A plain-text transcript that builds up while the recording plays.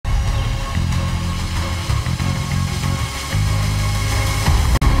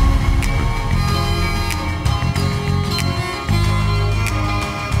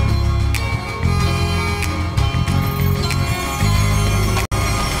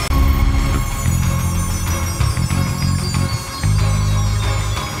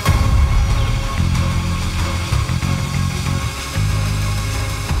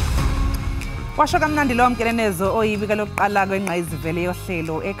Kwasho kamnandi lo mkelenezo oyibika lokuqala kwenqayizivele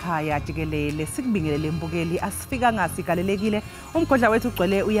yohlelo ekhaya Jikelele sikubingelele mbukeli asifika ngasigalelekile umgodla wethu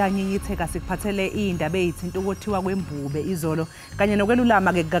ugcwele uyanyinyitheka sikuphathele iindaba ezithinta ukuthiwa kwembube izolo kanye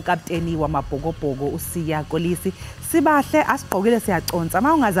nokwelulama ke kakapteni wamabhokobhoko uSiya Kolisi sibahle asigqokile siyaconsa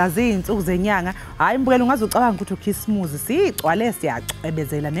mawungazazi izinsuku zenyanga hayi mbukeli ungazucabanga ukuthi uKhisimuzi sicwale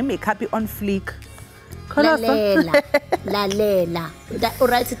siyacwebezela nemakeup on fleek. Lalela.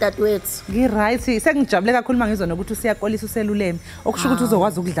 Alright dadwethu. Ngiright sengijabule kakhulu mangizona ukuthi uSiya Kolisi useluleme okusho ukuthi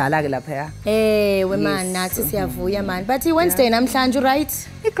uzokwazi ukudlala ke lapha. We man nathi siyavuya man. But Wednesday namhlanje right?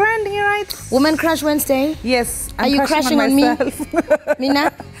 Grand right. Woman Crush Wednesday? Yes. Are you crushing on me?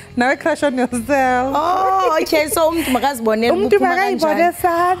 Mina? Now crush on yourself. Oh, okay. So umuntu makazibonela ukuphuma kanjani.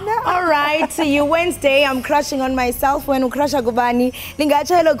 All right. You Wednesday I'm crushing on myself when ucrusha kubani.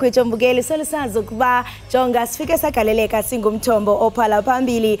 Lingatshelo gwethu mbukeli selisazi ukuba jonga sifike sagaleleka singumthombo ophala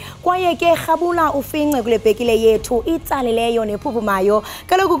phambili kwaye ke rhabula ufince kule bhekile yethu itsaleleyo nephuphumayo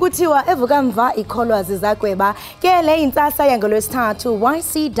kaloku kuthiwa evuka mva ikholwazi zagweba ke le intsasa yangolwesithathu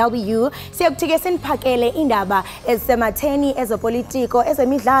YCW siyakuthike siniphakele indaba ezisematheni ezopolitiko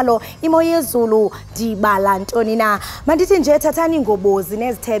ezemidlalo imo yezulu dibala ntoni na mandithi nje thathani ngobozi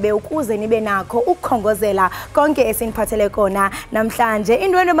nezithebe ukuze nibe nakho ukukhongozela konke esiniphathele kona namhlanje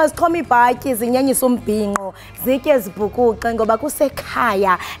indwendwe mazixhoma ibhatyi zinyanyisa umbhinqo zitye zibhukuqe ngoba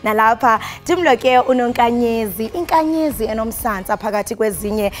kusekhaya nalapha dimloke unonkanyezi inkanyezi enomsantsa phakathi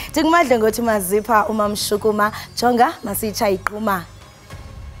kwezinye ndikumadle ngothi mazipha umamshukuma jonga masitsha iqhuma.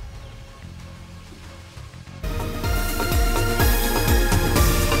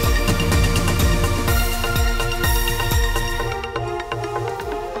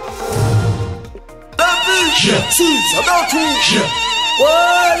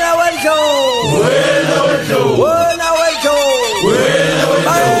 Wena wethu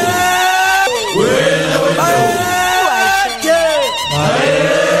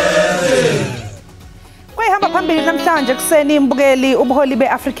Kwehamba phambili namhlanje kuseni imbukeli ubuholi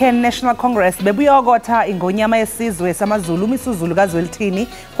beAfrican National Congress bebuyokotha ingonyama yesizwe samaZulu umisuzulu kaZwelithini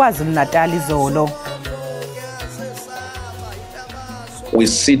kwaZulu Natal izolo. We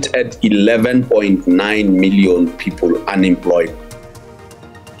sit at 11.9 million people unemployed.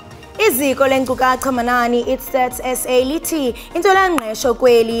 Iziko lenkcukacha manani Itstats SA lithi intolangqesho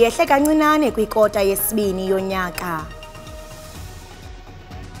kweli yehle kancinane kwikota yesibini yonyaka.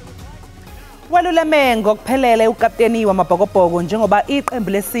 Waluleme ngokuphelele ukapteni wamabhokobhoko njengoba iqembu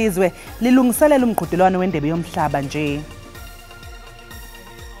lesizwe lilungiselela umqhudelwano wendebe yomhlaba nje.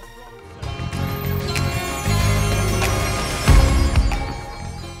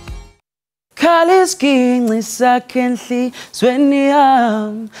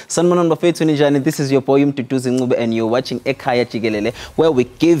 Sanibonani bafethu ninjani, this is your boy Umduduzi Ncube and you're watching Ekhaya Jikelele where we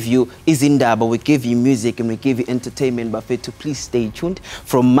give you Iindaba, we give you music and we give you entertainment bafethu. Please stay tuned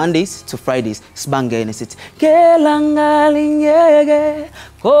from Mondays to Fridays. Sibangene sithi kelangalinyeke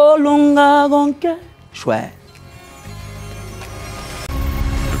kolunga konke shwe.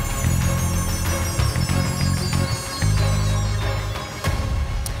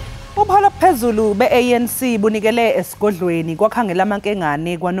 Ubhala phezulu beANC bunikele esigodlweni kwakhangela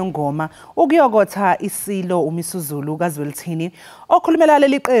amankengane kwaNongoma ukuyokotha isilo umisuzulu kaZwelithini okhulumela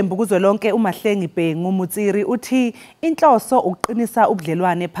leli qembu kuzwelonke uMahlengi Bhengu Umutsiri uthi inhloso ukuqinisa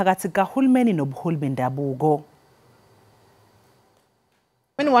ubudlelwane phakathi kahulumeni nobuholi bendabuko.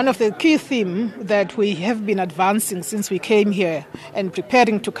 One of the key themes that we have been advancing since we came here and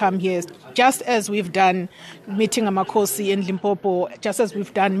preparing to come here, just as we've done meeting Amakosi in Limpopo, just as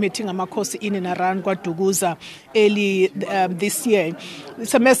we've done meeting Amakosi in and around Kwaduguza early this year,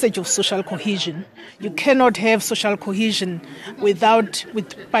 it's a message of social cohesion. You cannot have social cohesion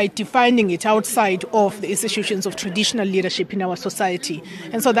by defining it outside of the institutions of traditional leadership in our society.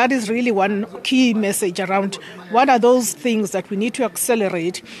 And so that is really one key message around what are those things that we need to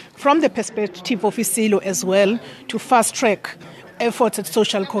accelerate from the perspective of ISILO as well to fast-track efforts at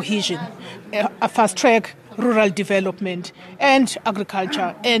social cohesion, fast-track rural development and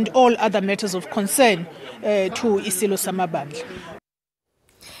agriculture and all other matters of concern to ISILO Samabandla.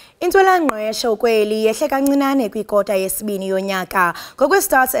 Intolangqesho kweli yehle kancinane kwikota yesibini yonyaka.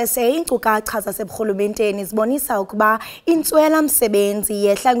 Ngokwestats SA inkcukacha zaseburhulumenteni zibonisa ukuba intswela msebenzi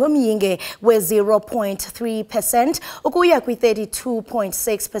yehla ngomyinge we-0.3% ukuya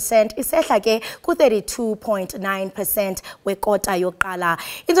kwi-32.6%, isehla ke ku-32.9% wekota yokuqala.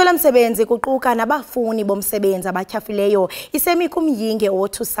 Intsola msebenzi kuquka nabafuni bomsebenzi abatyhafileyo isemi kumyinge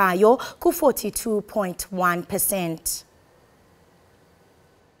othusayo ku-42.1%.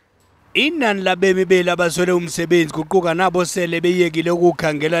 Inani labemi belabaswele umsebenzi kuquka nabo sele beyekile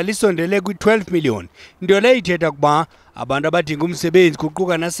ukukhangela lisondele kwi-12 million. Nto leyo ithetha kuba abantu abadinga umsebenzi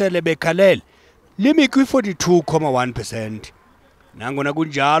kuquka nasele bekhalele limi kwi-42.1%. Nangona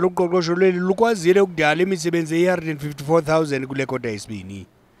kunjalo uqoqosho lweli lukwazile ukudala imisebenzi eyi-154,000 kule kota yesibini.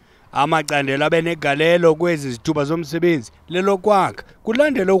 Amacandelo abenegalelo kwezi zithuba zomsebenzi lelokwakha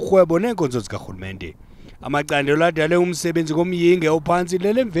kulandela urhwebo neenkonzo zikarhulumente. Amacandelo adale umsebenzi komyinge ophantsi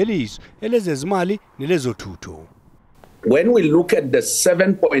lelemveliso elezezimali nelezothutho. When we look at the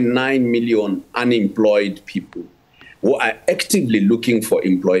 7.9 million unemployed people who are actively looking for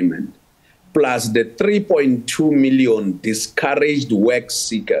employment, plus the 3.2 million discouraged work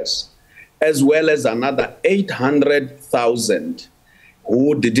seekers, as well as another 800,000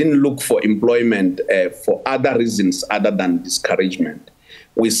 who didn't look for employment for other reasons other than discouragement,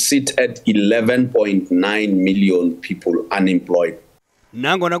 we sit at 11.9 million people unemployed.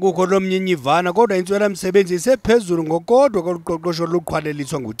 Nangona kukho lomnyinyivana kodwa intswela msebenzi isephezulu ngokodwa koluqoqosho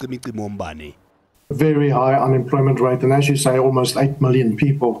luqhwaleliswa ngucimicimi wombane. Very high unemployment rate, and as you say, almost 8 million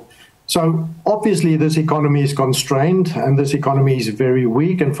people. So obviously this economy is constrained, and this economy is very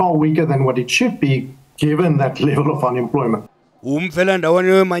weak and far weaker than what it should be given that level of unemployment.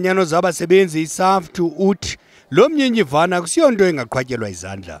 Umfelandawonye wemanyano zabasebenzi isaftu uthi lo mnyinyivana akusiyonto engaqhwatyelwa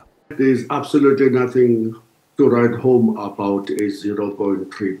izandla. There is absolutely nothing to write home about a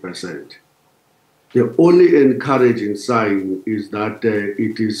 0.3%. The only encouraging sign is that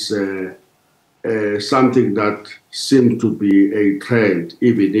it is something that seems to be a trend,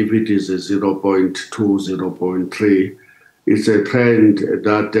 even if it is a 0.2, 0.3. It's a trend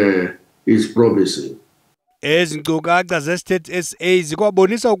that is promising. Ezinkcukacha ze-Stats SA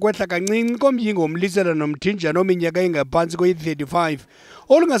zikwabonisa ukwehla kancinci komyingo omlisela nomthinjana ominyaka engaphantsi kwe-35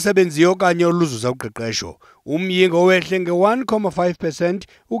 olungasebenziyo okanye oluzuza uqeqesho. Umyingo wehle nge-1.5%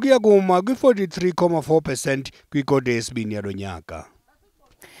 ukuya kuma kwi-43.4% kwikota yesibini yalo nyaka.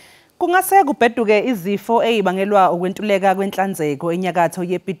 Kungase kubheduke izifo ezibangelwa ukwentuleka kwenhlanzeko enyakatho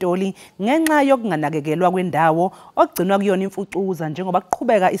yePitoli ngenxa yokunganakekelwa kwendawo okugcinwa kuyona imfucuza njengoba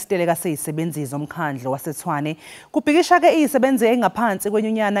kuqhubeka isiteleka sezisebenzi zomkhandlo waseTshwane. Kubhikisha ke izisebenzi engaphansi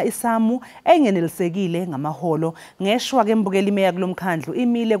kwenyunyana isamu engenelisekile ngamaholo ngeshwa ke mbukeli imeya kulomkhandlu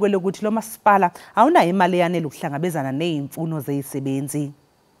imile kwelokuthi lo masipala awunayo imali yanele ukuhlangabezana nezimfuno zezisebenzi.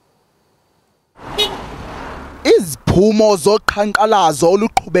 Iziphumo zoqhankqalazo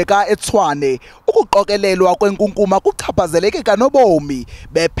oluqhubeka eTshwane ukuqokelelwa kwenkunkuma kuchaphazeleke kanobomi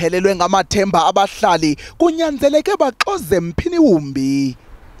bephelelwe ngamathemba abahlali kunyanzeleke baxoze mphini wumbi.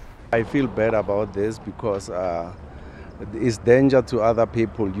 I feel bad about this because it's danger to other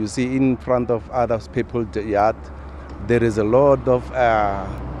people. You see, in front of other people's yard there is a lot of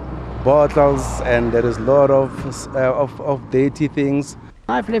bottles and there is a lot of dirty things.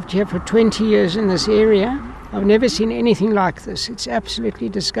 I've lived here for 20 years in this area. I've never seen anything like this. It's absolutely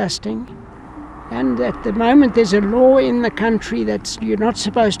disgusting. And at the moment there's a law in the country that you're not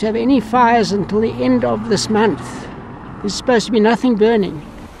supposed to have any fires until the end of this month. There's supposed to be nothing burning.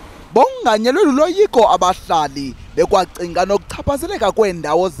 Bonganyelwe luloyiko abahlali bekwacinga nokuchaphazeleka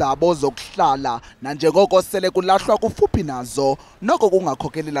kwendawo zabo zokuhlala nanjengoko sele kulahlwa kufuphi nazo noko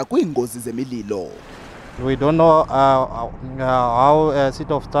kungakhokelela kwiingozi zemililo. We don't know how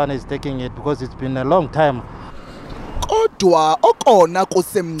City of Tshwane is taking it because it's been a long time. Kodwa okona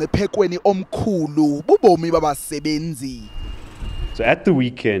kusemngciphekweni omkhulu bubomi babasebenzi. So at the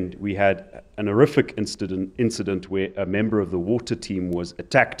weekend we had an horrific incident where a member of the water team was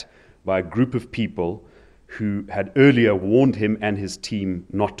attacked by a group of people who had earlier warned him and his team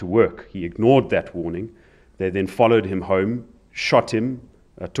not to work. He ignored that warning. They then followed him home, shot him,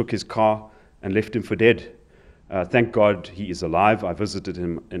 took his car and left him for dead. Thank God he is alive. I visited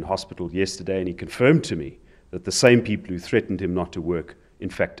him in hospital yesterday and he confirmed to me that the same people who threatened him not to work in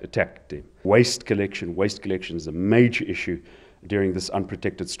fact attacked him. Waste collection is a major issue during this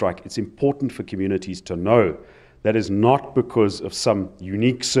unprotected strike. It's important for communities to know that is not because of some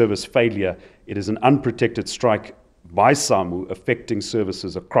unique service failure. It is an unprotected strike by SAMU affecting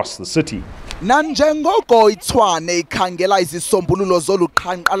services across the city. Nanjengoko iTshwane ikhangela izisombululo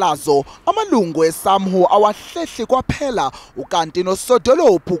zoluqhankqalazo amalungu eSAMU awahlehli kwaphela ukanti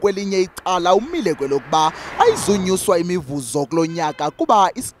nosodolophu kwelinye icala umile kwelokuba ayizunyuswa imivuzo kulonyaka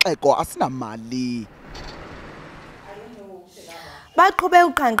kuba isixeko asinamali. Baqhube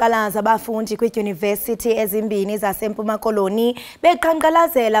uqhankqalaza abafundi kwidyunivesithi ezimbini zaseMpuma Koloni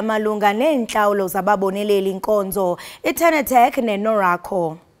beqhankqalazela malunga neentlawulo zababoneleli inkonzo iTenetech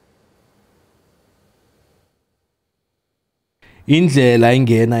neNoracco. Indlela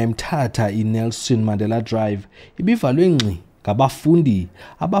ingena eMthatha iNelson Mandela Drive ibivalwe ngqi ngabafundi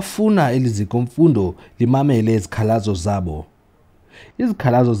abafuna elizikomfundo limamele izikhalazo zabo.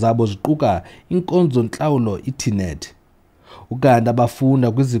 Izikhalazo zabo ziquka inkonzo ntlawulo iTnet. Ukanti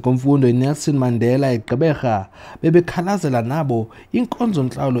abafunda kwizikomfundo iNelson Mandela eGqeberha bebekhalazela nabo inkonzo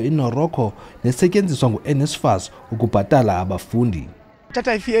ntlawulo iNorocco nesetyenziswa nguNSFAS ukubhatala abafundi.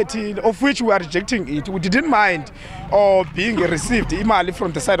 Tata i-VAT, of which we are rejecting it. We didn't mind or being received imali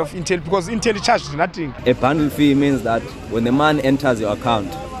from the side of Intel because Intel charged nothing. A bundle fee means that when the money enters your account,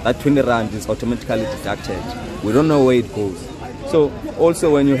 that 20 rand is automatically deducted. We don't know where it goes. So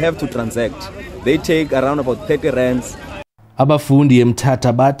also when you have to transact, they take around about 30 rands. Abafundi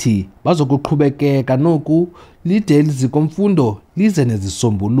eMthatha bathi bazokuqhubekeka noku lide elizikomfundo lize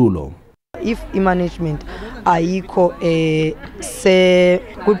nezisombululo. If i-management ayikho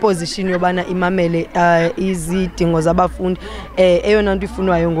kwiposition yobana imamele izidingo zabafundi eyona nto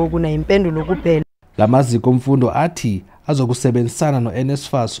ifunwayo ngoku na impendulo kuphela. La maziko mfundo athi azokusebenzisana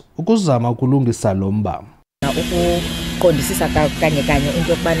noNSFAS ukuzama ukulungisa lo mba. Ukuqondisisa kanye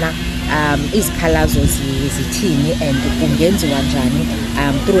into yokubana izikhalazo zithini and kungenziwa njani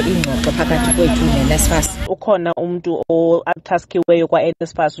through ingxoxo phakathi kwethu neNSFAS. Ukhona umuntu otaskiweyo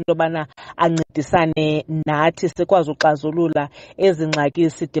kwaNSFAS into yobana ancedisane nathi sikwazi uxazulula ezingxaki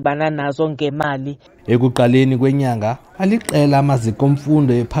sidibana nazo ngemali. Ekuqaleni kwenyanga aliqela amaziko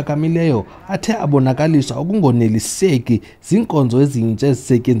mfundo ephakamileyo athe abonakaliswa ukungoneliseki zinkonzo ezintsha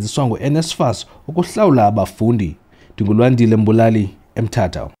ezisetyenziswa nguNSFAS ukuhlawula abafundi. Ndingulwandile Mbulali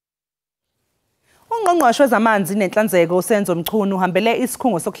eMthatha. Ungqongqoshe wezamanzi nenhlanzeko uSenzo Mchunu uhambele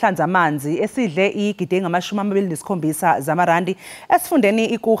isikhungo sokuhlanza amanzi esidle igidi ngama-27 zamarandi esifundeni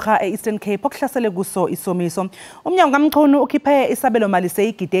iKuga e-Eastern Cape okuhlasele kuso isomiso. Umnyango kaMchunu ukhiphe isabelo mali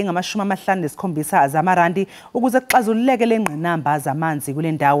seyigidi ngama-57 zamarandi ukuze kuxazululeke lengqinamba zamanzi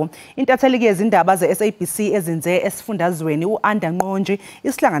kule ndawo. Intatheli yezindaba ze-SABC ezinze esifundazweni uAndanqonji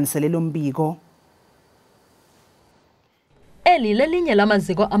isihlanganisele lo mbiko. Eli lelinye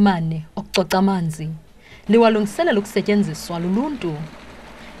lamaziko amane okucoca amanzi liwalungiselela ukusetyenziswa luluntu.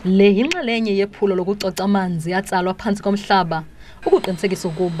 Le yinxalenye yephulo lokucoca amanzi yatsalwa phantsi komhlaba ukuqinisekisa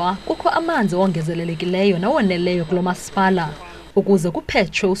ukuba kukho amanzi ongezelelekileyo nawoneleyo kulo masipala ukuze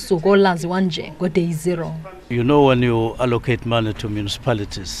kuphetshwe usuku olaziwa nje ngo-Day Zero. You know, when you allocate money to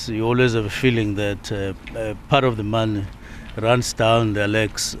municipalities, you always have a feeling that part of the money runs down their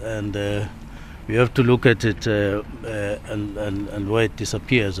legs and we have to look at it and where it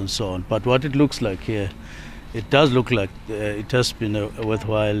disappears and so on. But what it looks like here, it does look like it has been a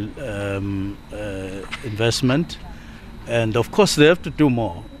worthwhile investment. And of course they have to do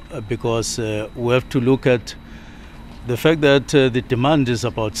more because we have to look at the fact that the demand is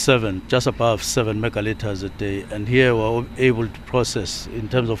about just above 7 megaliters a day. And here we're able to process, in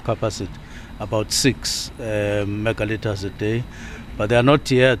terms of capacity, about 6 megaliters a day. But they are not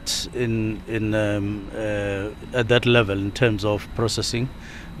yet at that level in terms of processing.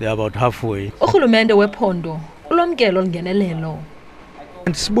 They are about halfway. Urhulumente wephondo ulomkelo olungenelelo.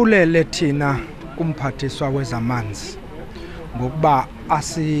 Sibulele thina kumphathiswa wezamanzi ngokuba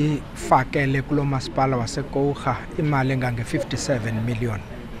asifakele kulo masipala waseKuga imali engange-57 million.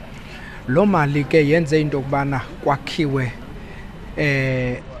 Lo mali ke yenze into yokubana kwakhiwe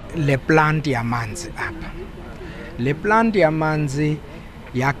le plant yamanzi apha. Le plant yamanzi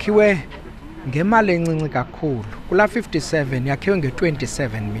yakhiwe ngemali encinci kakhulu. Kula 57 yakhiwe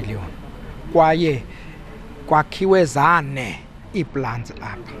nge-27 million. Kwaye kwakhiwe zane iplants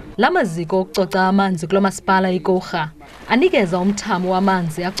apha. La maziko okucoca amanzi kulo masipala iKuga anikeza umthamo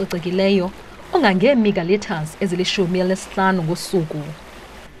wamanzi acocekileyo ongangeemegaliters ezili-15 ngosuku.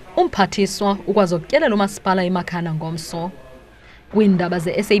 Umphathiswa ukwazokutyelela umasipala eMakhanda ngomso. Kwiindaba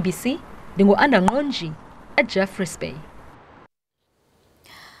ze-SABC ndinguAndanqonji eJeffreys Bay.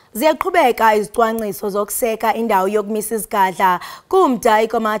 Ziyaqhubeka izicwangciso zokuseka indawo yokumisa izigadla kumda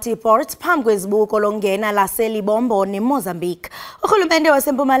iKomati Port phambi kwezibuko longena laseLibombo neMozambique. Urhulumente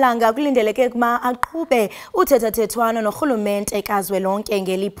waseMpumalanga kulindeleke ukuba aqhube uthethathethwano norhulumente kazwelonke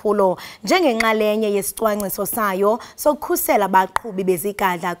ngeliphulo njengenxalenye yesicwangciso sayo sokukhusela abaqhubi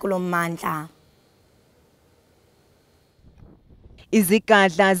bezigadla kulo mmandla.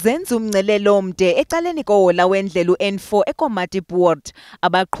 Izigadla zenza umngcelelo omde ecaleni kohola wendlela u-N4 eKomati Port.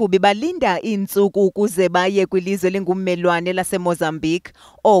 Abaqhubi balinda iintsuku ukuze baye kwilizwe lingummelwane laseMozambique.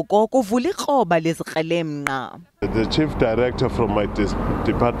 Oko kuvula ikroba lezikrelemnqa. The chief director from my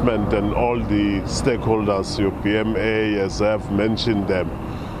department and all the stakeholders, UPMA, as I've mentioned them,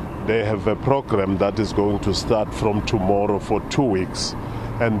 they have a program that is going to start from tomorrow for 2 weeks.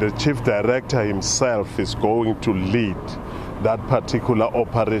 And the chief director himself is going to lead that particular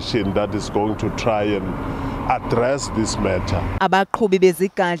operation that is going to try and address this matter. Abaqhubi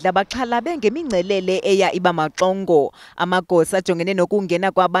bezigadla baxhalabe ngemingcelele eya ibamaxongo. Amagosa ajongene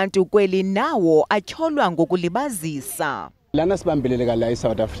nokungena kwabantu kweli nawo atyholwa ngokulibazisa. Lana sibambeleleka la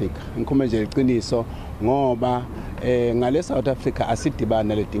eSouth Africa. Ngikhuluma nje iqiniso ngoba ngale South Africa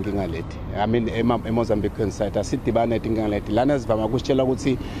asidibana letinkinga leti. I mean eMozambique side asidibana letinkinga leti. Lana sivama kusitshela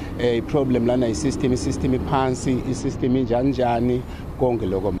ukuthi iproblem lana isystem iphansi, isystem injanjani konke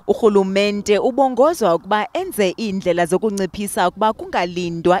lokho. Uhulumente ubongozwa ukuba enze indlela zokunciphisa ukuba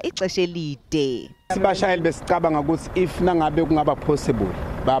kungalindwa ixesha elide. Sibashayeli besicabanga ukuthi if nangabe kungaba possible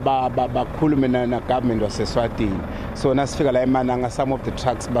bakhulume na government waseSwatini. So nasifika la eMananga some of the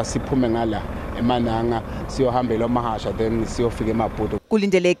trucks basiphume ngala eMananga siyohambela eMahasha then siyofika eMaputo.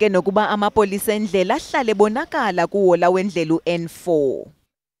 Kulindeleke nokuba amapolisa endlela ahlale bonakala kuwola wendlela uN4.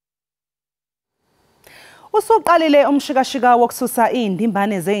 Usuqalile umshikashika wokususa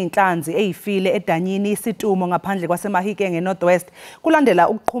iindimbane zeinhlanzi ezifile edanyini isitumo ngaphandle kwaseMahikeng eNorthwest kulandela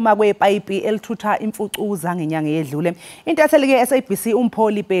ukuqhuma kwepayipi elithutha imfucuza ngenyanga edlule. Intatheli ke-SABC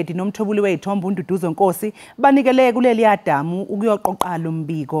uMpholi Pedi nomthobuli wezithombe uNduduzo Nkosi banikele kuleli adamu ukuyoqoqa lo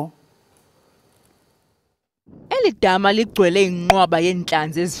mbiko. Eli dama ligcwele inqwaba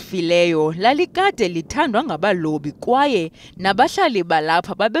yenhlanzi ezifileyo lalikade lithandwa ngabalobi kwaye nabahlali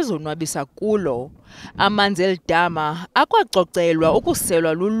balapha babezonwabisa kulo. Amanzi elidama akwacocelwa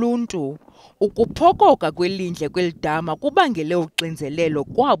ukuselwa luluntu. Ukuphokoka kwelindle kwelidama kubangele uxinzelelo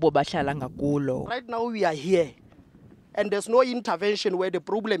kwabo bahlala ngakulo. Right now we are here and there's no intervention where the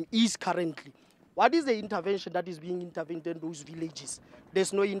problem is currently. What is the intervention that is being intervened in those villages?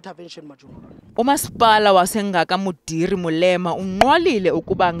 There's no intervention, Majuma. Umasipala wasengaka Mudiri Mulema unqwalile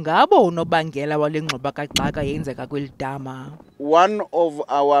ukuba ngabo unobangela wale ngxubakaxaka yenzeka kweli dama. One of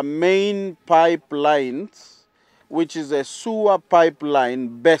our main pipelines, which is a sewer pipeline,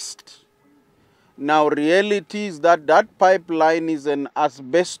 burst. Now reality is that that pipeline is an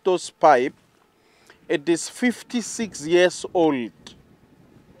asbestos pipe. It is 56 years old.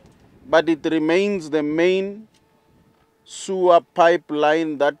 But it remains the main sewer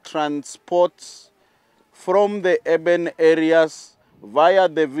pipeline that transports from the urban areas via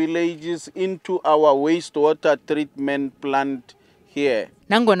the villages into our wastewater treatment plant here.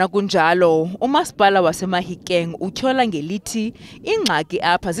 Nangona kunjalo, umasipala waseMahikeng utyhola ngelithi ingxaki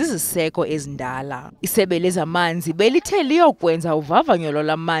apha ziziseko ezindala. Isebe lezamanzi belithe liyokwenza uvavanyo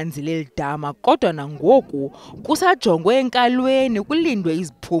lwamanzi lelidama kodwa nangoku kusajongwe enkalweni kulindwe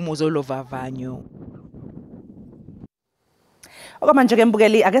iziphumo zolovavanyo. Okamanje ke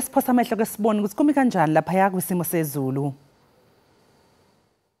mbukeli ake siphosa amehlo ke sibone ukuthi kumi kanjani lapha ya kwisimo sezulu.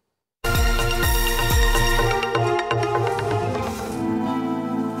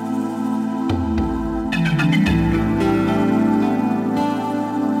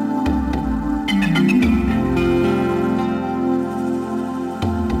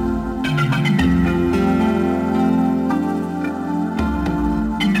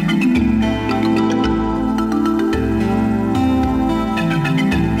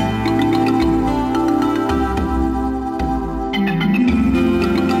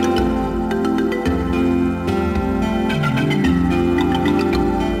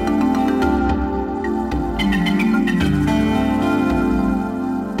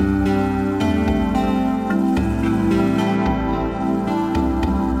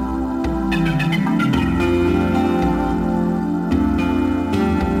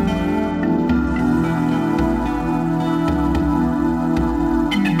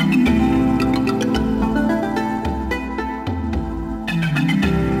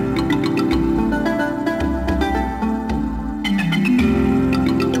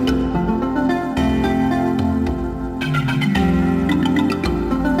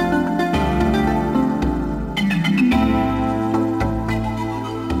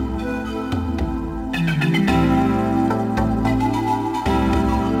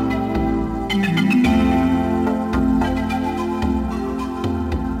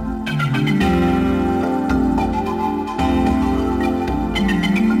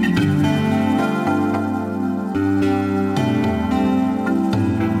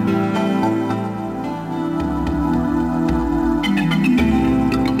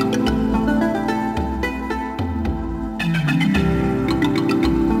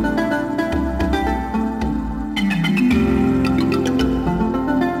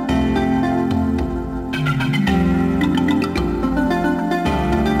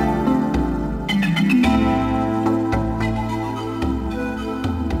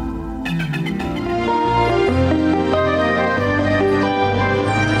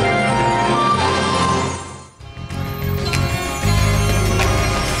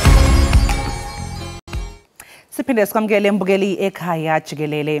 Siphinde sikwamukele embukeli ekhaya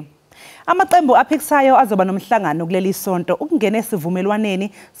Jikelele. Amaqembu aphikisayo azoba nomhlangano kuleli sonto ukungena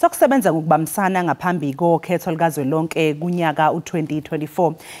esivumelwaneni sokusebenza ngokubambisana ngaphambi kokhetho likazwelonke kunyaka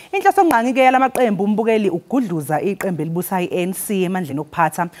u2024. Inhloso ngqangi ke yalamaqembu umbukeli ukugudluza iqembu elibusa iANC emandleni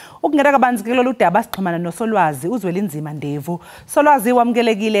okuphatha. Ukungena kabanzi kulolu daba sixhumana noSolwazi uZwelinzima Ndevu. Solwazi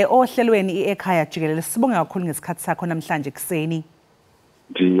wamukelekile ohlelweni iEkhaya Jikelele. Sibonge kakhulu ngesikhathi sakho namhlanje kuseni.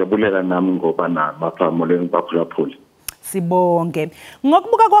 Ndiyabulela nami ngoba namaphamolweni baphulaphula. Sibonge.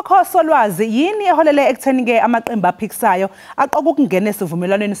 Ngokubuka kwakho Solwazi yini eholele ekutheni ke amaqembu aphikisayo aqoka ukungena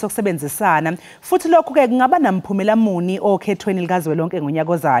esivumelwaneni sokusebenzisana futhi lokho ke kungaba namphumela muni okhethweni likazwelonke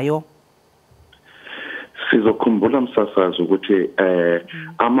ngonyaka ozayo? Sizokhumbula msasazi ukuthi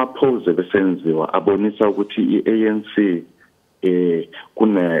amapose besenziwa abonisa ukuthi iANC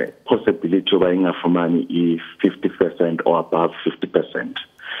kune possibility yoba ingafumani i50% or above 50%.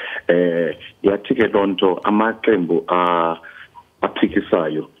 Yathi ke lonto amaqembu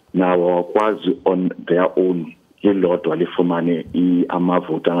aphikisayo nawo akwazi on their own lilodwa lifumane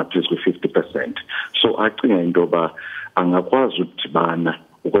amavoti angaphezu kwe50%. So acinga into ba angakwazi ukudibana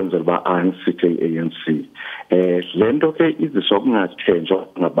ukwenzela ba ansithe iANC. Lento ke iziswa kungathenjwa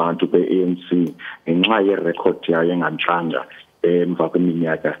ngabantu beANC ngenxa yerecord yayo enganhlanga emva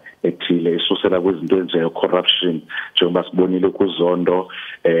kweminyaka ethile isusela kwezinto ezinje corruption njengoba sibonile kuzondo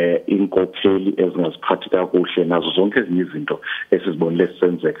inkokheli ezingaziphathi kakuhle nazo zonke ezinye izinto esizibonile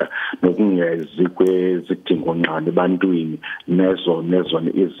senzeka nokungezi kwezidingo nqane ebantwini nezo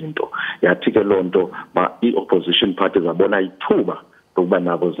izinto yathi ke lonto ba iopposition parties abona ithuba ukuba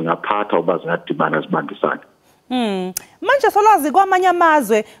nabo zingaphatha uba zingadibana zibambisana. Manje Solwazi kwamanye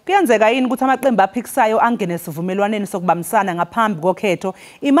amazwe kuyenzeka yini ukuthi amaqembu aphikisayo angene esivumelwaneni sokubambisana ngaphambi kokhetho?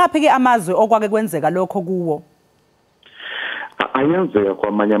 Imaphi ke amazwe okwake kwenzeka lokho kuwo? Ayenzeka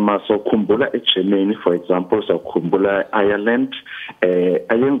kwamanye amazwe ukhumbula eGermany for example sakhumbula Ireland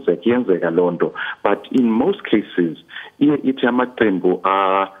ayenzeka lonto but in most cases ithi amaqembu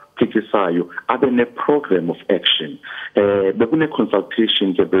aphikisayo abe ne program of action bekune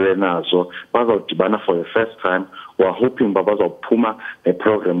consultation ke benazo bazawudibana for the first time. We're hoping babazophuma a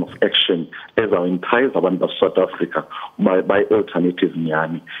program of action as our entire abantu South Africa by alternative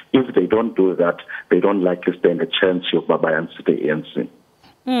nyani. If they don't do that, they don't likely stand a chance yokuba bayansithe ANC.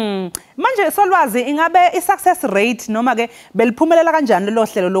 Manje Solwazi ingabe i-success rate noma ke beliphumelela kanjani lo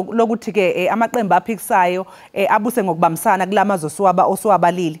hlelo lokuthi ke amaqembu aphikisayo abuse ngokubambisana kulamazwe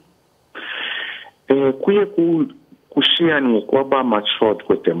oswabalile? Kuye kushiyana ngokwaba matured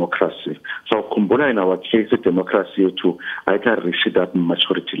kwe-democracy. So khumbula in our case i-democracy yethu ayika-reach that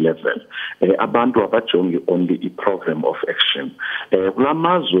maturity level. Abantu abajongi only i-program of action.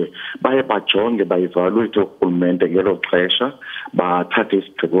 Kulamazwe baye bajonge ba-evaluate urhulumente ngelo xesha bathathe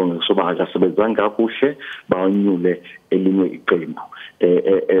isigqibo soba akasebenzanga kakuhle bawanyule elinye iqembu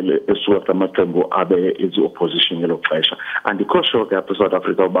esuka kamaqembu abe ezi-opposition ngelo xesha. Andikho sure ke apha eSouth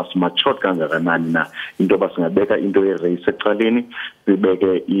Africa uba simatured kangakanani na into yoba singabeka into ye-race ecaleni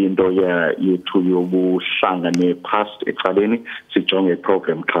sibeke into yethu yobuhlanga ne-past ecaleni sijonge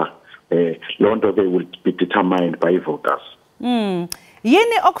i-program qha. Loo nto ke will be determined by voters.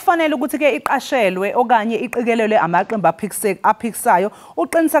 Yini okufanele ukuthi ke iqashelwe okanye iqikelelwe amaqembu aphikisayo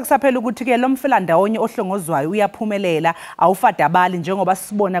uqinisa kusaphela ukuthi ke lo mfelandawonye ohlongozwayo uyaphumelela awufadabali njengoba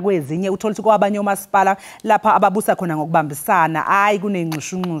sibona kwezinye uthola ukuthi kwabanye omasipala lapha ababusa khona ngokubambisana hayi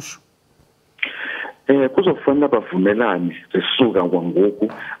kunengxushunxushu? Kuzofanele bavumelane zisuka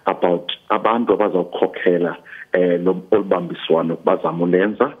kwangoku about abantu abazawukhokhela lo olubambiswano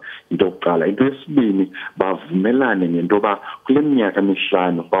bazamulenza into yokuqala. Into yesibini bavumelane ngento ba kule minyaka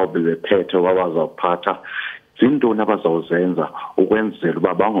emihlanu bawube bephethe wabazawuphatha zintoni abazawuzenza ukwenzela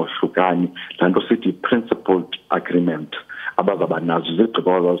uba bangohlukani lanto sithi principled agreement abazaba nazo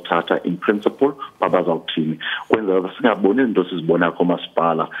izigqibo abazazithatha in principle babazawuthini kwenzela singaboni izinto sizibona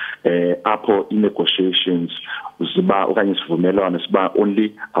komasipala apho i-negotiations ziba okanye isivumelwano siba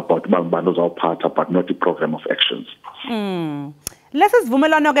only about uba ngubani ozawuphatha but not i-program of actions. Lesi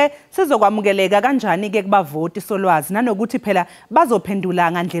sivumelwano ke sizokwamukeleka kanjani ke kubavoti Solwazi nanokuthi phela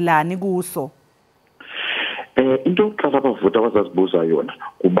bazophendula ngandlelani kuso? Into yokuqala abavoti abazazibuza yona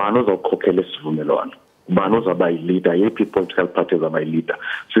kubani ozawukhokhela isivumelwano, ubani ozaba yi-leader, yiphi i-political party ezaba yi-leader.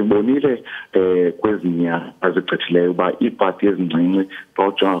 Sibonile kwezinyanga ezigqithileyo uba iipati ezincinci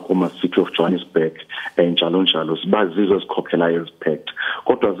bawujonga kuma-City of Johannesburg njalo njalo ziba zizo ezikhokhelayo eziphethe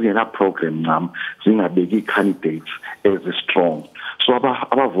kodwa zingena-program ncam zingabeki ii-candidates ezi-strong. So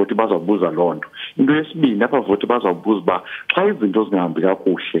abavoti bazawubuza loo nto. Into yesibini abavoti bazawubuza uba xa izinto zingahambi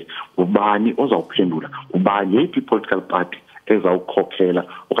kakuhle ubani ozawuphendula, ubani yeyiphi i-political party ezawukhokhela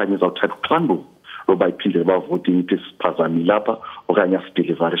okanye ezawuthatha uxanduva loba iphinde bavote ithi siphazami lapha okanye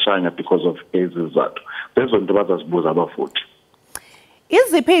asideliverishanga because of ezizathu lezo zinto bazazibuza abavoti.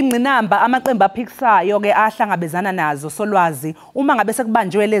 Iziphi ingcinamba amaqembu aphikisayo ke ahlangabezana nazo Solwazi uma ngabe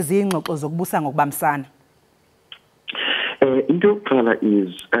sekubanjwe lezi ingxoxo zokubusa ngokubambisana? Into yokuqala is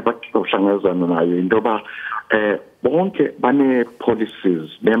abahlangabezana nayo into ba bonke bane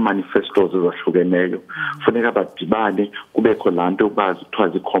policies ne manifestos ezahlukeneyo kufanele badibane kubekho lanto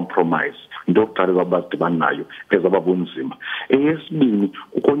bazithiwa compromise into yokuqala abadibana nayo ezababunzima. Eyesibini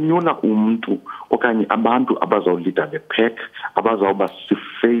ukonyula umuntu okanye abantu abazawulida le pack abazawuba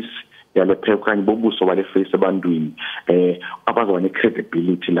siface yale pack okanye bobuso bale face ebantwini abazoba ne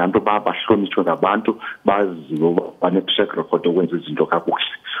credibility lanto bahlonitshwe ngabantu baziwo bane track record okwenza izinto kakuhle.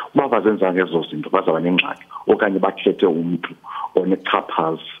 Uma bazenza ngezo zinto bazaba nengxaki okanye bakhethe umuntu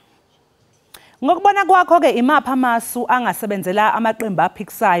onechaphazi. Ngokubona kwakho ke imaphi amasu angasebenzela amaqembu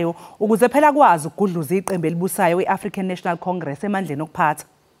aphikisayo ukuze phela kwazi ukugudluza iqembu elibusayo iAfrican National Congress emandleni okuphatha?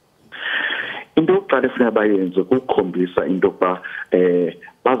 Into yokuqala efuneka bayenze ukukhombisa into yokuba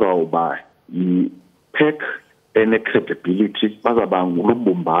bazawuba i-pack ene-credibility bazaba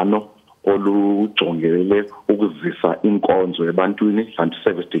ngulubumbano olujongelele ukuzisa inkonzo ebantwini and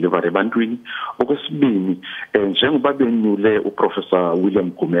service delivery ebantwini. Okwesibini njengoba benyule uProfessor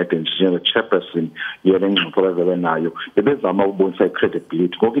William Gumede njenge-chairperson yele ngxoxo abazabe nayo bebezama ukubonisa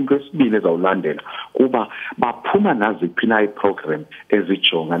i-credibility. Ngoku into yesibini ezawulandela kuba baphuma naziphi na i-program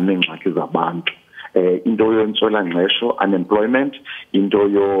ezijonga neengxaki zabantu. Into yentswelangqesho unemployment, into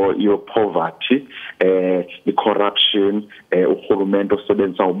yo poverty, i-corruption, urhulumente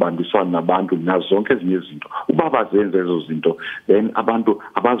osebenzisa ubambiswana nabantu nazonke ezinye izinto. Uba bazenze ezo zinto then abantu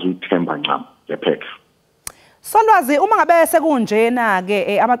abazuyithemba ncam le pack. Solwazi uma ngabe sekunjena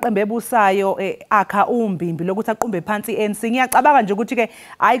ke amaqembu ebusayo akha umbimbi lokuthi aqumbe phansi iANC ngiyacabanga nje ukuthi ke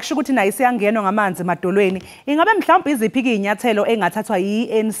ayikusho ukuthi nayo isiyangenwa ngamanzi emadolweni. Ingabe mhlawumbe iziphi inyathelo engathathwa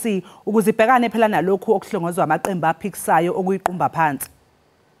yiANC ukuze ibhekane phela nalokhu okuhlongozwa amaqembu aphikisayo okuyiqumba phansi?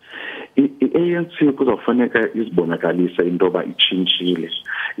 I-ANC kuzofaneka izibonakalise into yoba itshintshile.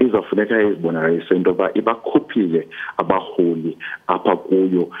 Izofuneka izibonakalise into yoba ibakhuphile abaholi apha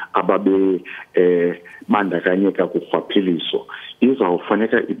kuyo ababe mandakanyeka kurhwaphiliso.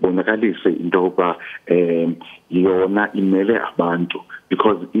 Izawufaneka ibonakalise into yoba yona imele abantu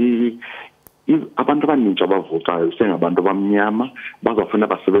because abantu abaninzi abavotayo sengabantu abamnyama bazofuna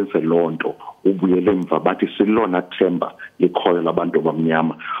basebenzise lonto ubuyele emva bathi silona themba likhoyo labantu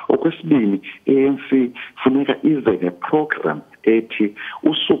abamnyama. Okwesibini ANC funeka ize neprogram ethi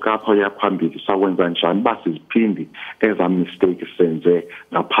usuka apha yaphambili sawenza njani basiziphindi eza mistake senze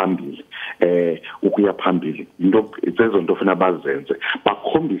ngaphambili ukuya phambili into izezo nto funa bazenze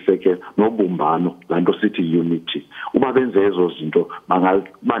bakhombise ke nobumbano lanto sithi unity. Uba benze ezo zinto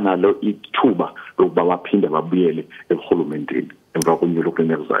banalo ithuba lokuba baphinde babuyele eRhulumenteni emva konyulo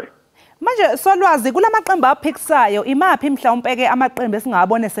kunezayo. Manje Solwazi kulamaqembu aphikisayo imaphi mhlawumbe ke amaqembu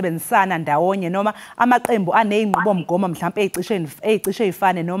esingabone sebenzisana ndawonye noma amaqembu aneyinqubomgomo mhlawumbe ezicishe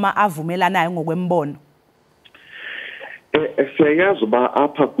ifane noma avumelanayo ngokwembono? Siyayazi uba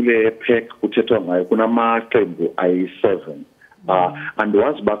apha kule pack kuthethwa ngayo kunamaqembu ayi-7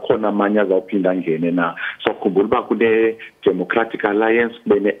 andiwazi bakhona amanye azawuphinda angene na. Sokhumbula uba kune Democratic Alliance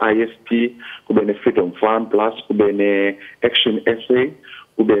kube ne-IFP kube ne-Freedom Farm Plus kube ne-Action SA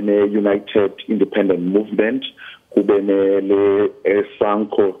kube ne-United Independent Movement kube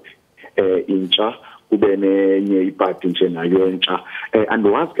ne-Sanko intsha kube nenye ipati nje nayo entsha.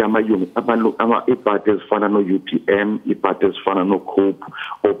 Andiwazi ke ipati ezifana no-UPM ipati ezifana no-COPE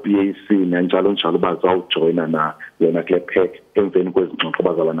o-PAC nanjalo njalo bazawujoyina na yona kule pack emveni kwezingxoxo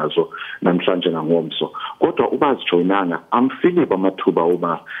bazaba nazo namhlanje nangomso. Kodwa uba zijoyinanga amfili bamathuba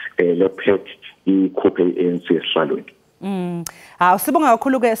uba le pack ikhuphe i-ANC esihlalweni. Sibonga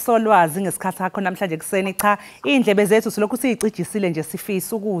kakhulu ke Solwazi ngesikhathi sakho namhlanje kuseni. Cha indlebe zethu silokhu siyicijisile nje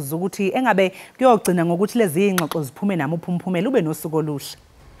sifisa ukuzwa ukuthi engabe kuyogcina ngokuthi lezi ingxoxo ziphume namuphi umphumela ube nosuku oluhle.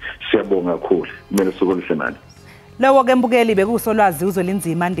 Siyabonga kakhulu. Kumele usuku oluhle manje. Lowo ke mbukeli bekusolwazi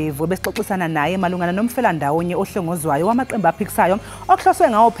uzolinzima Ndevu besixoxisana naye malungana nomfela ndawonye ohlongozwayo wamaqembu aphikisayo okuhloswe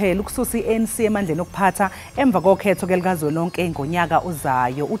ngawo phela ukususa iANC emandleni okuphatha emva kokhetho kelikazwelonke ngonyaka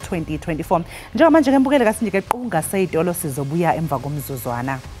uzayo u2024. Njengamanje ke mbukeli kasinjike qunga seyitolo sizobuya emva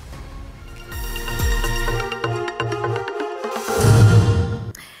komzuzwana.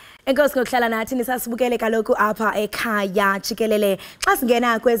 Enkosi ngokuhlala nathi nisasibukele kaloku apha ekhaya Jikelele. Xa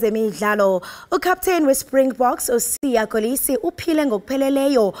singena kwezemidlalo, uCaptain weSpringboks uSiya Kolisi uphile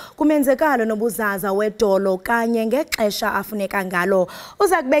ngokupheleleyo kumenzekalo nobuzaza wedolo kanye ngexesha afuneka ngalo.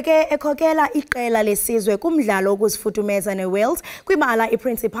 Uza kubeke ekhokela iqela lesizwe kumdlalo wokuzifuthumeza neWales kwibala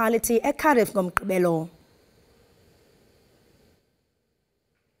iPrincipality eCardiff ngomgqibelo.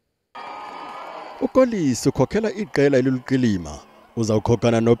 uKolisi ukhokhela iqela eliluqilima.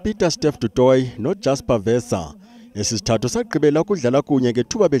 Uzawukhokana noPeter Steph Dutoy noJasper Vesa. Esisithathu sagqibela ukudlala kunye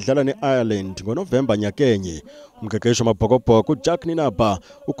ngethuba bedlala neIreland ngoNovemba nyakenye. Umqeqeshi wamabhokobhoko uJack Iindaba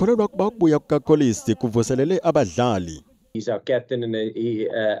ukholelwa ukuba ukubuya kukaKolisi kuvuselele abadlali. He's our captain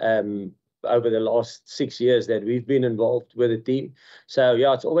and over the last 6 years that we've been involved with the team. So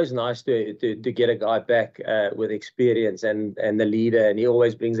yeah, it's always nice to get a guy back with experience and the leader, and he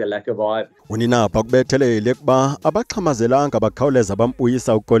always brings a lack of vibe. Uninapha kubethelele kuba abaxhamazelanga bakhawuleza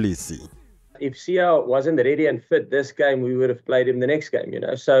bambuyisa uKolisi. If Sia wasn't ready and fit this game, we would have played him the next game, you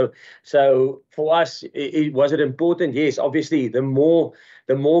know. So for us, was it important? Yes, obviously, the more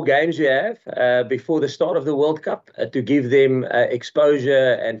games we have before the start of the World Cup to give them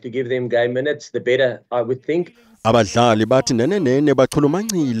exposure and to give them game minutes, the better, I would think. Abadlali bathi nene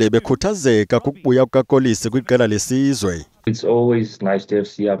bachulumancile bekhuthazeka kukubuya kukaKolisi kwiqela lesizwe. It's always nice to have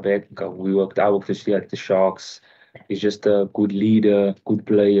Sia back. I worked with Sia at the Sharks. He's just a good leader, good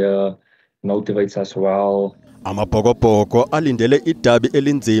player. Motivates us well. Amabhokobhoko alindele idabi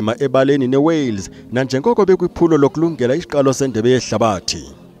elinzima ebaleni neWales nanjengoko bekwiphulo lokulungela isiqalo sendebe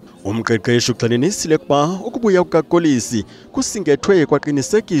yehlabathi. Umqeqeshi uxelinisile kuba ukubuya kukaKolisi kusingethwe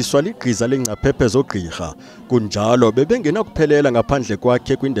kwaqinisekiswa ligqiza lengcaphephe zogqirha. Kunjalo bebengena kuphelela ngaphandle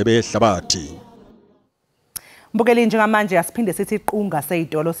kwakhe kwindebe yehlabathi. Mbukeli njengamanje asiphinde sithi iqunga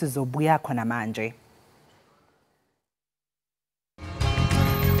seyidolo sizobuya khona manje.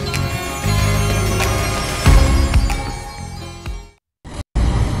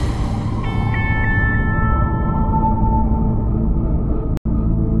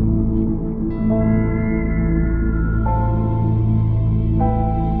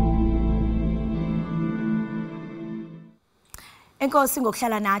 Enkosi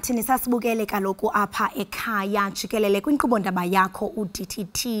ngokuhlala nathi nisasibukele kaloku apha ekhaya Jikelele kwinkqubo ndaba yakho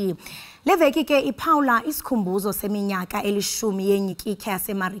uDTT. Leveki ke iphawula isikhumbuzo seminyaka elishumi yenyikitya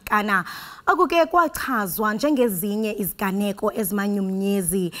yaseMarikana akuke kwachazwa njengezinye iziganeko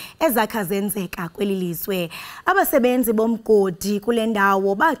ezimanyumnyezi ezakha zenzeka kweli lizwe. Abasebenzi bomgodi kule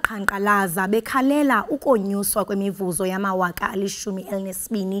ndawo baqhankqalaza bekhalela ukonyuswa kwemivuzo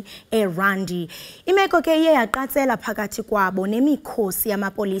yama-12,000 erandi. Imeko ke iye yaqatsela phakathi kwabo nemikhosi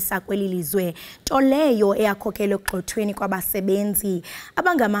yamapolisa kweli lizwe, nto leyo eyakhokela ekugxothweni kwabasebenzi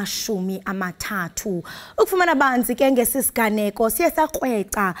abangamashumi amathathu. Ukufumana banzi ke ngesisiganeko siye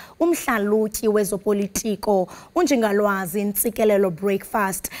sakrweca umhlalutyi wezopolitiko uNjingalwazi Ntsikelelo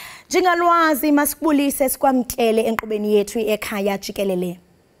Breakfast. Njingalwazi masikubulise sikwamkele enkqubeni yethu ekhaya Jikelele.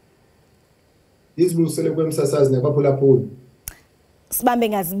 Izibusele kwemsasazi nabaphulaphuli. Sibambe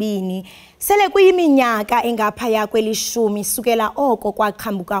ngazibini. Sele kuyiminyaka engaphaya kwelishumi sukela oko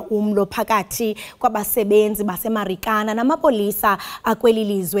kwaqhambuka umlo phakathi kwabasebenzi baseMarikana namapolisa akweli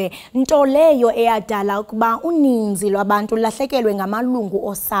lizwe, nto leyo eyadala ukuba uninzi lwabantu lahlekelwe ngamalungu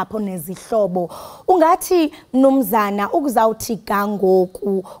osapho nezihlobo. Ungathi mnumzana ukuzawuthi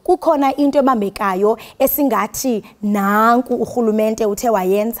gangoku kukhona into ebambekayo esingathi nanku urhulumente uthe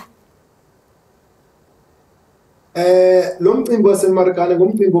wayenza? Lo mcimbi waseMarikana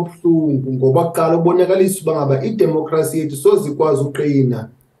ngumcimbi obuhlungu ngoba kuqala ubonakalisa uba ngaba idemokhrasi yethu sozikwazi uqina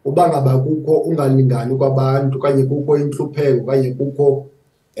uba ngaba kukho ungalingani kwabantu kanye kukho intlupheko kanye kukho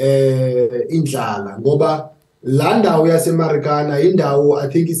indlala, ngoba la ndawo yaseMarikana indawo I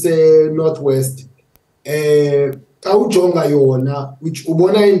think ise northwest, xa ujonga yona which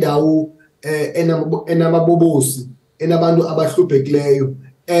ubona indawo enamabobosi enabantu abahluphekileyo.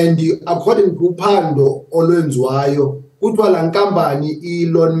 And according to uphando olwenziwayo kuthiwa la nkampani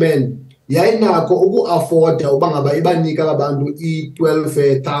i-Loanman yayinakho uku-afforda uba ngaba ibanika abantu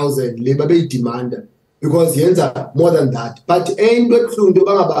i-12,000 le babeyidimanda because yenza more than that. But into ebuhlungu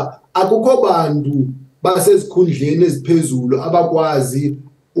uba ngaba akukho bantu basezikhundleni eziphezulu abakwazi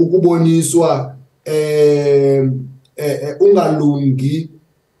ukuboniswa ungalungi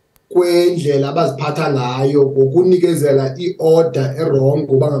kwendlela abaziphatha ngayo ngokunikezela i-order erong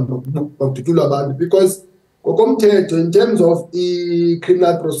ngoba ngabadutulwa abantu, because ngokomthetho in terms of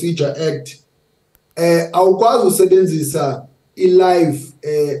i-Criminal Procedure Act awukwazi usebenzisa i-live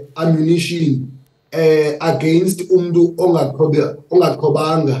ammunition against umuntu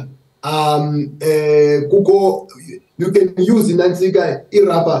ongaqhobanga. Kukho you can use inansika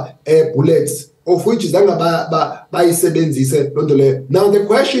rubber bullets of which zanga bayisebenzise lonto leyo. Now the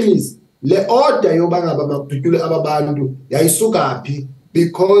question is le order yobanga bamadutyule ababantu yayisukaphi,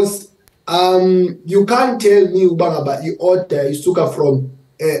 because you can't tell me ubanga I-order isuka from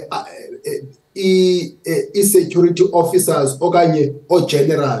security officers okanye or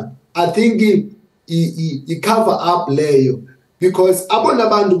general. I think I cover up leyo, because abona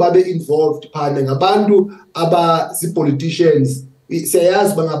bantu babe involved phana ngabantu politicians.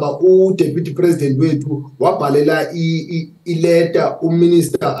 Siyazi bangaba u-deputy president wethu wabhalela i-letter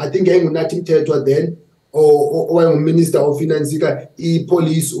uminister, I think engunathi Mthethwa then or minister of finance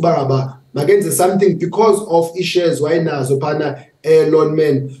i-police ubangaba makenze something because of issues wayenazo phana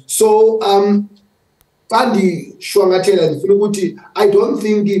loan. So kandi shwangathela ndifuna ukuthi I don't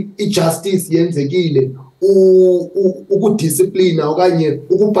think i-justice yenzekile ukudiscipline okanye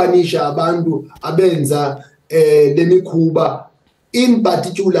ukupanisha abantu abenza lemikhuba, in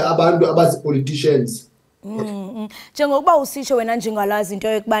particular abantu abazi-politicians. Njengokuba usisho wena njengalazi into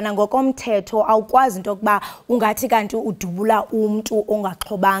yokubana ngokomthetho awukwazi into yokuba ungathi kanti udubula umuntu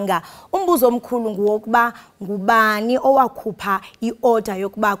ongaxhobanga. Umbuzo omkhulu nguwokuba ngubani owakhupha i-order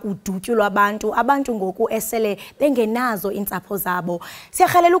yokuba kudutyulwa abantu ngoku esele bengenazo intsapho zabo.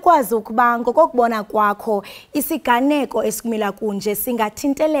 Siyarhalela ukwazi ukuba ngokokubona kwakho isiganeko esikumila kunje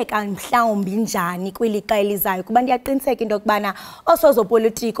singathinteleka mhlawumbi njani kwilixa elizayo, kuba ndiyaqiniseka into yokubana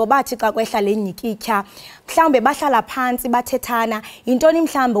osozopolitiko bathi xa kwehla lenyikitya mhlawumbe bahlala phansi bathethana yintoni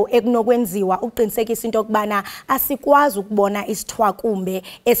mhlawumbe ekunokwenziwa uqinisekisa into yokubana asikwazi ukubona isithwakumbe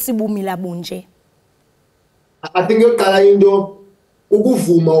esibumila bunje. I think yokuqala into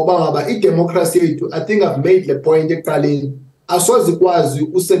ukuvuma uba ngaba i-democracy yethu, I think I've made the point ekuqaleni, asoze kwazi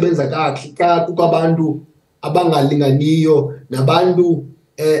usebenza kahle xa kukabantu abangalinganiyo nabantu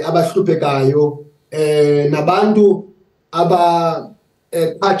abahluphekayo nabantu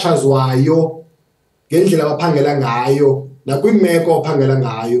abaqhatshazwayo ngendlela abaphangela ngayo nakwimeko abaphangela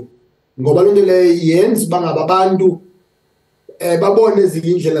ngayo, ngoba loo nto leyo yenza uba ngaba abantu babone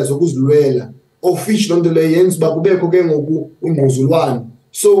ezinye indlela zokuzilwela, of which loo nto leyo yenza uba kubekho ke ngoku ungquzulwano.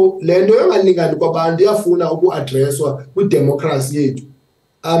 So le nto yongalingani kwabantu iyafuna uku-adreswa kwidemokhrasi yethu.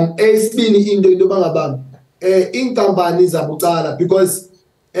 Eyesibini into yoba ngaba iinkampani zabucala, because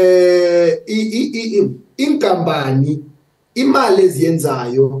iinkampani imali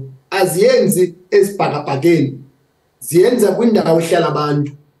eziyenzayo aziyenzi esibhakabhakeni, ziyenza kwindawo ehlala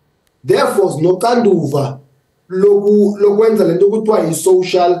abantu, therefore zinoxanduva lokwenza lento kuthiwa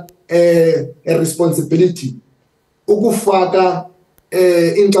yi-social responsibility, ukufaka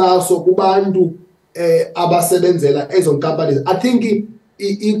inkxaso kubantu abasebenzela ezo nkampani. I think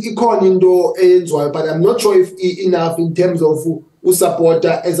ikhona into eyenziwayo, but I'm not sure if enough in terms of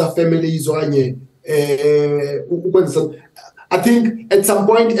usupporter as a families okanye ukwenza. I think at some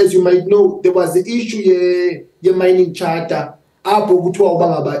point, as you might know, there was the issue ye mining charter apho kuthiwa uba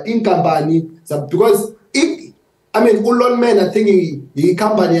ngaba inkampani, because I mean uLonman, I think the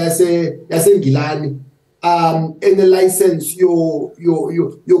company yaseNgilani ene license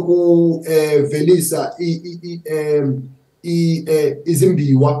yokuvelisa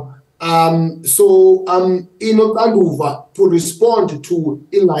izimbiwa, so inoxanduva to respond to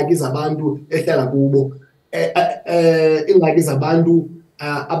ingxaki zabantu ehlala kubo, ingxaki zabantu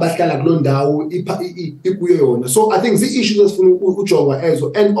abahlala kuloo ndawo ikuyo yona. So I think zii-issues esifuna ukujongwa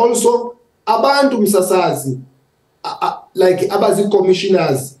ezo, and also abantu msasazi like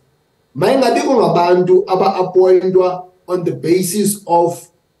abazi-commissioners mayingabikho ngabantu aba-appointwa on the basis of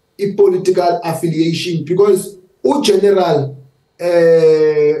i-political affiliation, because ugeneral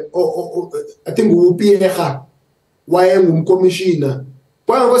I think uPierre wayengumcommissioner,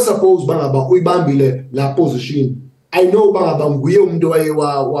 kwangaba suppose bangaba uyibambile la position. I know bangaba nguye umuntu waye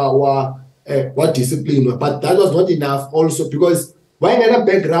wa discipline, but that was not enough also, because wayengena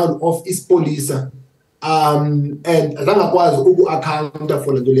background of police and azangakwazi uku-accounta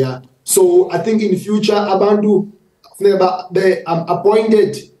for lento leya. So I think in future abantu funeka be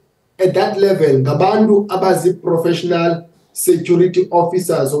appointed at that level ngabantu abazi-professional security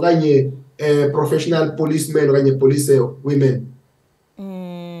officers okanye professional policemen okanye police women.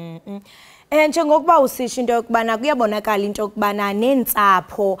 Njengokuba usisho into yokubana kuyabonakala into yokubana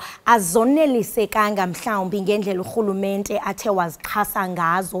nentsapho azonelisekanga mhlawumbi ngendlela urhulumente athe wazixhasa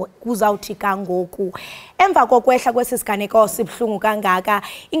ngazo kuzawuthi kangoku. Emva kokwehla kwesisiganeko sibhlungu kangaka,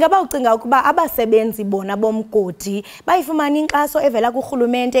 ingaba ucinga ukuba abasebenzi bona bomgodi bayifumana inkxaso evela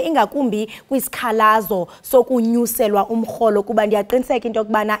kurhulumente, ingakumbi kwisikhalazo sokunyuselwa umrholo, kuba ndiyaqiniseka into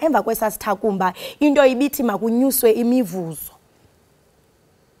yokubana emva kwesasithakumba into ibithi makunyuswe imivuzo?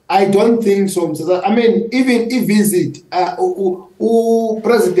 I don't think so. I mean, even if visit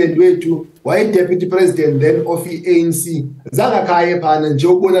president wethu, why deputy president then of ANC, zangakhaya phana nje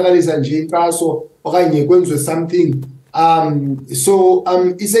ukubonakalisa nje intraso okanye kwenziwe something. So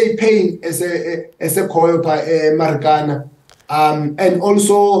it's a pain as a khoyo pha eMarikana. And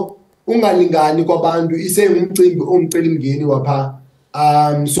also ungalingani kwabantu isengumcimbi omcelimngeni wapha.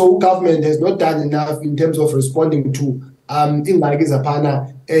 So government has not done enough in terms of responding to ingxaki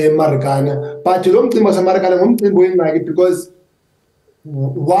zaphana eMarikana. But lo mcimbi waseMarikana ngumcimbi wengxaki because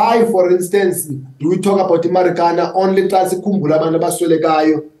why, for instance, do we talk about iMarikana only xa sikhumbula abantu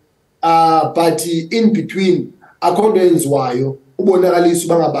abaswelekayo? But in between akho nto yenziwayo ubonakalisa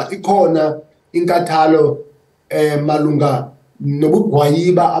uba ngaba ikhona inkathalo malunga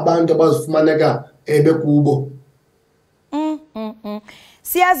nobugwayiba abantu abazifumaneka bekubo.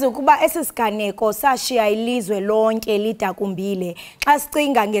 Siyazi ukuba esisiganeko sashiya ilizwe lonke lidakumbile xa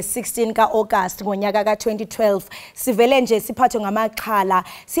sicinga nge-16 ka-August ngonyaka ka-2012 sivele nje siphathwe ngamaxhala.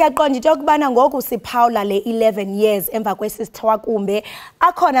 Siyaqonda into yokubana ngoku siphawula le 11 years emva kwesithwakumbe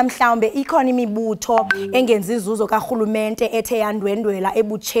akhona mhlawumbe ikhona imibutho engenzi izuzo karhulumente ethe yandwendwela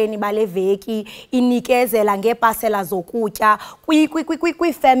ebutsheni bale veki inikezela ngeepasela zokutya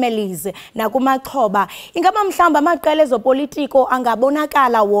kwii-families nakumaxhoba. Ingaba mhlawumbe amaqela ezopolitiko angabonakala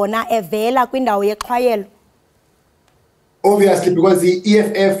wona evela kwindawo yexhwayelo? Obviously, because the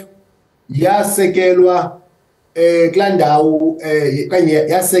EFF yasekelwa kula ndawo kanye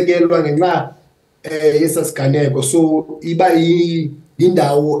yasekelwa ngenxa yesasiganeko, so iba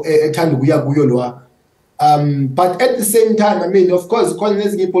yindawo ethanda ukuya kuyo lwa. But at the same time, I mean, of course, khona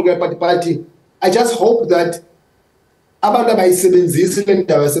nezinye ipolitical party, I just hope that abantu abayisebenzisi le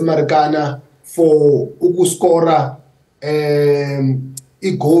ndawo yaseMarikana for ukuskora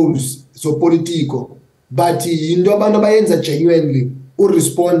i-goals zopolitiko, but yinto abantu abayenza genuinely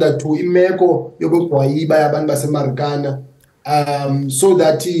uresponda to imeko yokugwayiba yabantu baseMarikana, so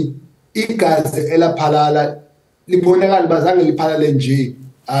that igazi elaphalala libonakala bazange liphalale nje,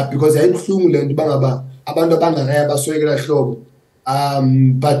 because yayibuhlungu le nto bangaba abantu abangakaya baswekela hlobo,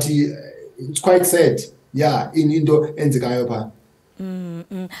 but it's quite sad, yeah, into enzekayo pha.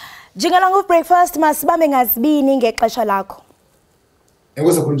 Jingalanga breakfast masibambe ngazibini ngexesha lakho.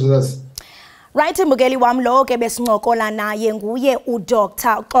 Enkosi khulumsazi. Right, mbukeli wami lo ke besincokola naye nguye uDr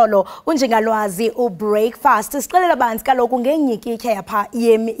Xolo unjingalwazi ubreakfast. Sixelela banzi kaloku ngenyikithe yapha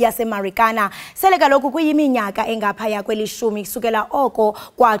yaseMarikana. Sele kaloku kuyiminyaka engaphaya kwelishumi kusukela oko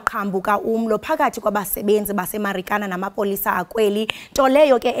kwaqhambuka umlo phakathi kwabasebenzi baseMarikana namapolisa akweli. Nto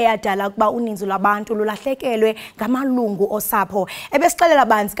leyo ke eyadala kuba uninzi lwabantu lulahlekelwe ngamalungu osapho. Ebesixelela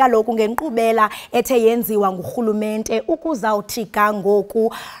banzi kaloku ngenkqubela ethe yenziwa ngurhulumente ukuzawuthi ga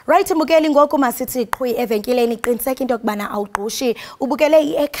ngoku. Right, mbukeli ngoku masithi qhwi evenkileni qiniseka into kubana awugqushi ubukele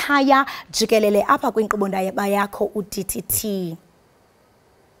iEkhaya Jikelele apha kwinkqubo ndaba yakho uDTT.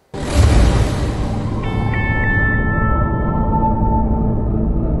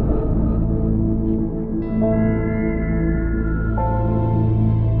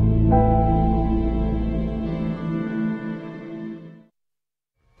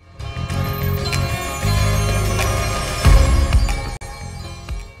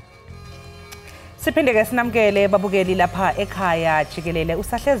 Siphinde ke sinamkele babukeli lapha ekhaya Jikelele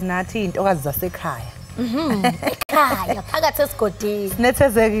usahlezi nathi intokazi zasekhaya. Ekhaya phakathi esigodini.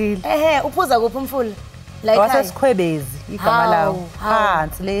 Sinethezekile. Uphuza kuphi umfula? La ekhaya. Wasesikhwebezi igama lawo.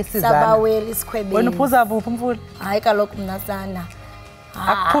 Phansi lesizana. Sabaweli isikhwebezi. Wena uphuza kuphi umfula? Hayi kaloku mnasana.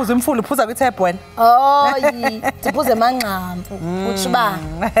 Akuphuza umfula uphuza kwithephu wena. Ndiphuze manqampu. Uthi ba.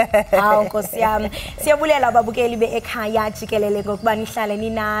 Hawu Nkosi yami. Siyabulela ababukeli beEkhaya Jikelele ngokuba nihlale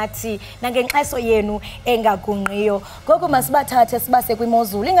ninathi nangenxeso yenu engagungqiyo. Ngoku masibathathe sibase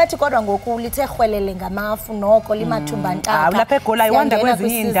kwimozulu. Ingathi kodwa ngoku lithe rhwelele ngamafu noko limathumba ntaka. Lapha eGola iwanda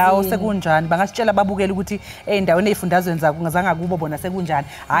kwezinye indawo sekunjani? Bangasitshela ababukeli ukuthi endaweni ezifundazweni zakungazanga kubo bona sekunjani.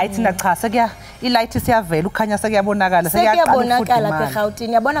 Hayi thina cha sekuya ilight siyavela ukukhanya sekuyabonakala sekuyaqala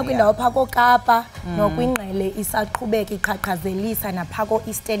Gauteng yabona kwindawo phako Kapa nokwingqele isaqhubeka iqhaqhazelisa naphako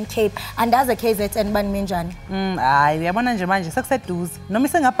Eastern Cape andaze KZN bani menjani. Hayi uyabona nje manje sekuseduze noma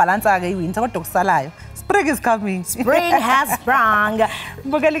isengabhalansa ke iwinter kodwa kusalayo. Spring is coming. Spring has sprung.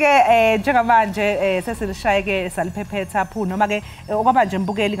 Mbukeli ke njengamanje sesilishaye ke saliphephetha phu noma ke okwaba nje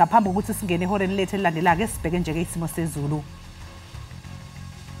mbukeli ngaphambi ukuthi singene ehoreni lethu elilandelayo ke sibheke nje ke isimo sezulu.